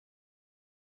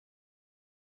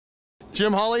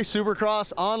Jim Hawley,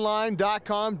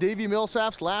 supercrossonline.com. Davi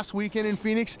Millsaps, last weekend in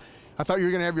Phoenix. I thought you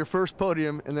were going to have your first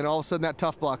podium, and then all of a sudden that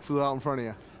tough block flew out in front of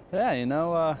you. Yeah, you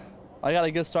know, I got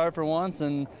a good start for once,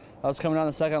 and I was coming down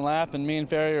the second lap, and me and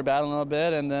Ferry were battling a little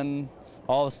bit, and then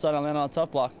all of a sudden I landed on a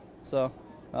tough block. So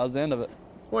that was the end of it.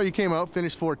 Well, you came out,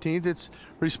 finished 14th. It's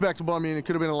respectable. I mean, it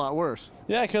could have been a lot worse.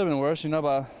 Yeah, it could have been worse. You know,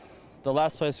 but the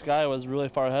last place guy was really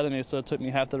far ahead of me, so it took me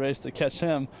half the race to catch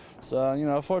him. So, you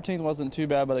know, 14th wasn't too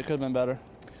bad, but it could have been better.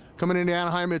 Coming into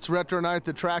Anaheim, it's retro night.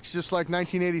 The track's just like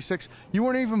 1986. You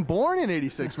weren't even born in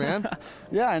 86, man.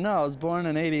 Yeah, I know. I was born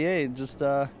in 88. Just,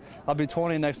 I'll be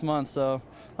 20 next month, so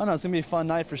I don't know. It's going to be a fun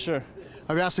night for sure.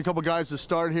 I've asked a couple guys to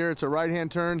start here. It's a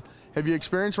right-hand turn. Have you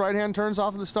experienced right-hand turns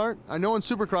off of the start? I know in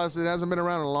Supercross it hasn't been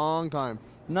around in a long time.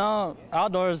 No,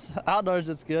 outdoors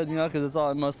it's good, you know, because it's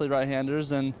all mostly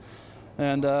right-handers, and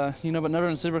you know, but never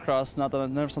in Supercross,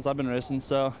 never since I've been racing,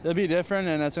 so it'll be different,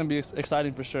 and it's going to be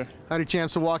exciting for sure. I had a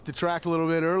chance to walk the track a little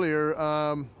bit earlier.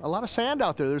 A lot of sand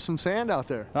out there. There's some sand out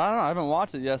there. I don't know. I haven't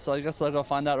watched it yet, so I guess I'll go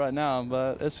find out right now,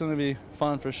 but it's going to be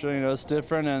fun for sure. You know, it's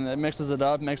different, and it mixes it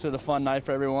up, makes it a fun night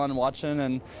for everyone watching,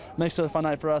 and makes it a fun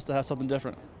night for us to have something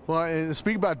different. Well, and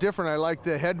speak about different, I like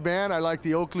the headband, I like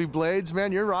the Oakley blades.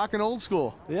 Man, you're rocking old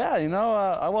school. Yeah, you know,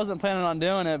 I wasn't planning on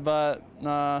doing it, but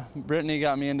Brittany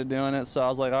got me into doing it, so I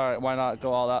was like, all right, why not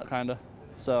go all out, kind of.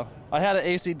 So I had an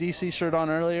AC/DC shirt on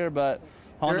earlier, but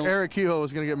Eric Kehoe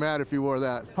was going to get mad if you wore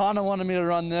that. Honda wanted me to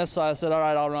run this, so I said, all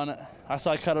right, I'll run it. So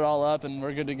I cut it all up, and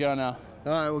we're good to go now.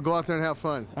 All right, we'll go out there and have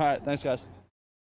fun. All right, thanks, guys.